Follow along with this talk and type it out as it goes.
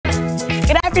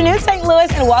afternoon, St.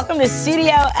 Louis, and welcome to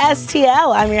Studio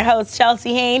STL. I'm your host,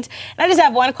 Chelsea Haynes, and I just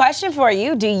have one question for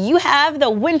you. Do you have the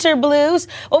winter blues?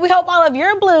 Well, we hope all of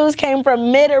your blues came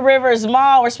from Mid-Rivers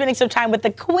Mall. We're spending some time with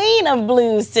the queen of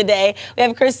blues today. We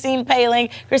have Christine Paling.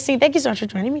 Christine, thank you so much for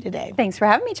joining me today. Thanks for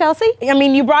having me, Chelsea. I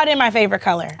mean, you brought in my favorite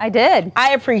color. I did.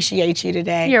 I appreciate you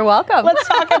today. You're welcome. Let's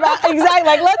talk about,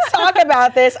 let's talk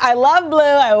about this. I love blue.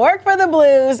 I work for the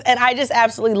blues, and I just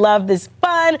absolutely love this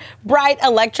fun, bright,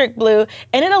 electric blue,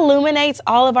 and it illuminates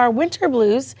all of our winter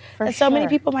blues that so many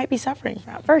people might be suffering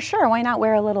from. For sure. Why not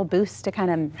wear a little boost to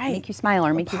kind of make you smile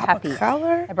or make you happy?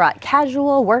 Color. I brought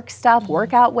casual, work stuff,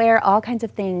 workout wear, all kinds of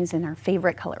things in our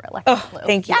favorite color, electric blue.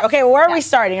 Thank you. Yes. Okay, where are we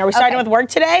starting? Are we starting with work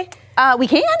today? We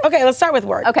can. Okay, let's start with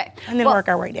work. Okay. And then work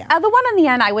our way down. The one on the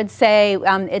end, I would say,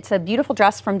 it's a beautiful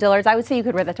dress from Dillard's. I would say you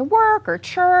could wear that to work or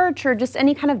church or just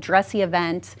any kind of dressy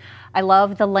event. I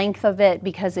love the length of it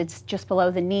because it's just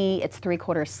below the knee. It's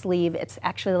 3/4 sleeve. It's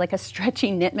actually like a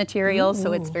stretchy knit material,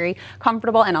 so it's very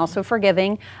comfortable and also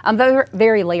forgiving. Very,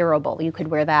 very layerable. You could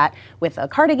wear that with a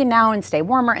cardigan now and stay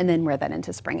warmer, and then wear that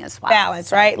into spring as well.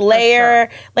 Balance, right?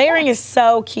 Layering is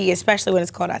so key, especially when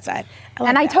it's cold outside.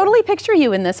 I totally picture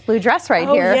you in this blue dress right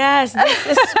here. Oh yes, this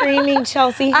is screaming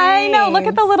Chelsea Haynes. I know. Look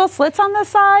at the little slits on the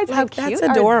sides. How cute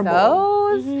that's adorable.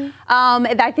 Are those?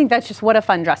 I think that's just what a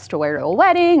fun dress to wear to a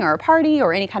wedding or a party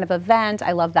or any kind of event.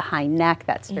 I love the high neck.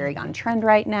 That's very on trend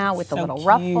right now with the little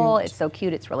ruffle. It's so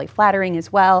cute. It's really flattering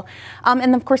as well.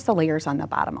 And of course the layers on the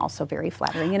bottom also very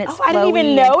flattering. And it's I didn't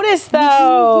even notice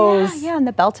those. Yeah, and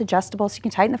the belt adjustable, so you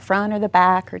can tighten the front or the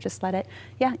back or just let it.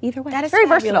 Yeah, either way. That is very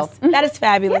fabulous. versatile. That is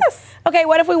fabulous. Yes. Okay,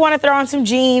 what if we want to throw on some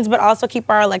jeans but also keep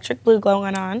our electric blue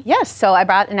going on? Yes, so I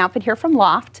brought an outfit here from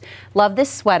Loft. Love this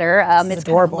sweater. It's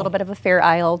got a little bit of a Fair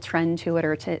Isle trend to it,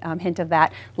 or hint of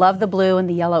that. Love the blue, and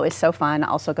the yellow is so fun.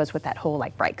 Also goes with that whole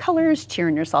like bright colors,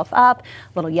 cheering yourself up. A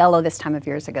little yellow this time of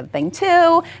year is a good thing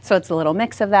too. So it's a little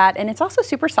mix of that, and it's also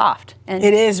super soft. And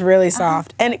it is really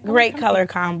soft, and great color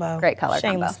combo. Great color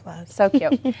Shameless combo. plug. So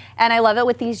cute. And I love it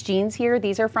with these jeans here.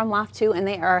 These are from Loft too, and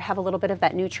they have a little bit of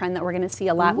that new trend that we're going to see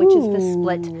a lot, which is the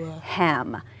split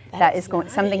hem. That is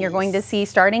something you're going to see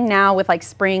starting now with like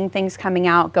spring things coming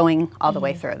out, going all the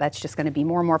way through. That's just going to be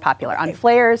more and more popular on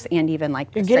flares and even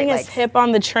like you're getting us hip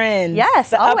on the trends. Yes,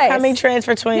 the always. Upcoming trends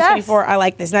for 2024. Yes. I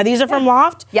like this. Now these are from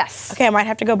Loft? Yes. Okay, I might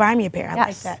have to go buy me a pair. I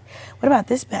like that. What about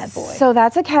this bad boy? So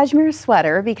that's a cashmere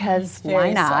sweater because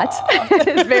why not?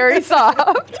 It's very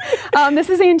soft. This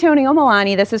is Antonio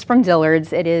Milani. This is from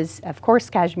Dillard's. It is, of course,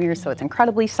 cashmere, so it's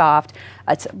incredibly soft.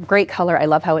 It's a great color. I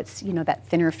love how it's, that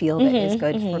thinner feel that is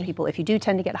good for people. If you do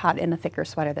tend to get hot in a thicker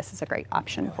sweater, this is a great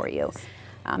option for you.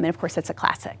 And of course, it's a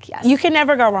classic, yes. You can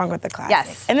never go wrong with the classic.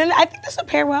 Yes. And then I think this would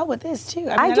pair well with this, too.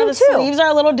 I do, know the sleeves are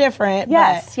a little different.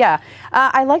 Yes, yeah.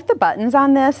 I like the buttons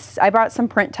on this. I brought some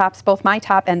print tops. Both my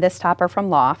top and this top are from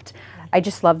Loft. I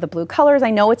just love the blue colors. I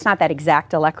know it's not that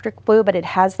exact electric blue, but it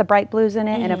has the bright blues in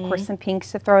it, and of course some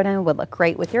pinks to throw it in would look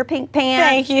great with your pink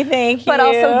pants. Thank you. But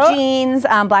also jeans,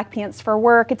 black pants for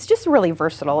work. It's just really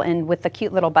versatile, and with the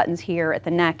cute little buttons here at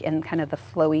the neck and kind of the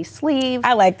flowy sleeve.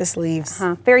 I like the sleeves.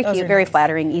 Very cute, very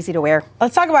flattering, easy to wear.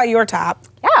 Let's talk about your top.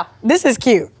 Yeah. This is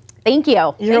cute. Thank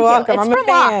you. You're welcome. It's I'm a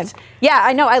fan. Loft. Yeah,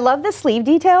 I know. I love the sleeve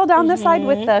detail down the side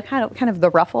with the kind of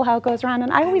the ruffle, how it goes around,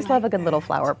 and I always love a good little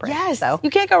flower print. Yes. So you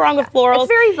can't go wrong with florals. It's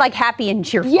very like happy and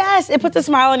cheerful. Yes, it puts a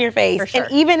smile on your face. For sure.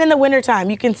 And even in the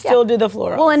wintertime, you can still do the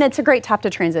florals. Well, and it's a great top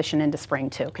to transition into spring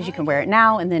too, because you can wear it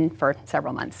now and then for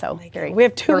several months. So we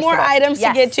have two more items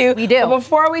to get to. We do. But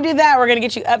before we do that, we're going to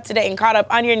get you up to date and caught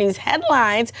up on your news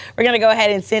headlines. We're going to go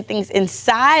ahead and send things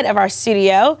inside of our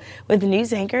studio with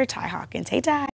news anchor Ty Hawkins. Hey, Ty.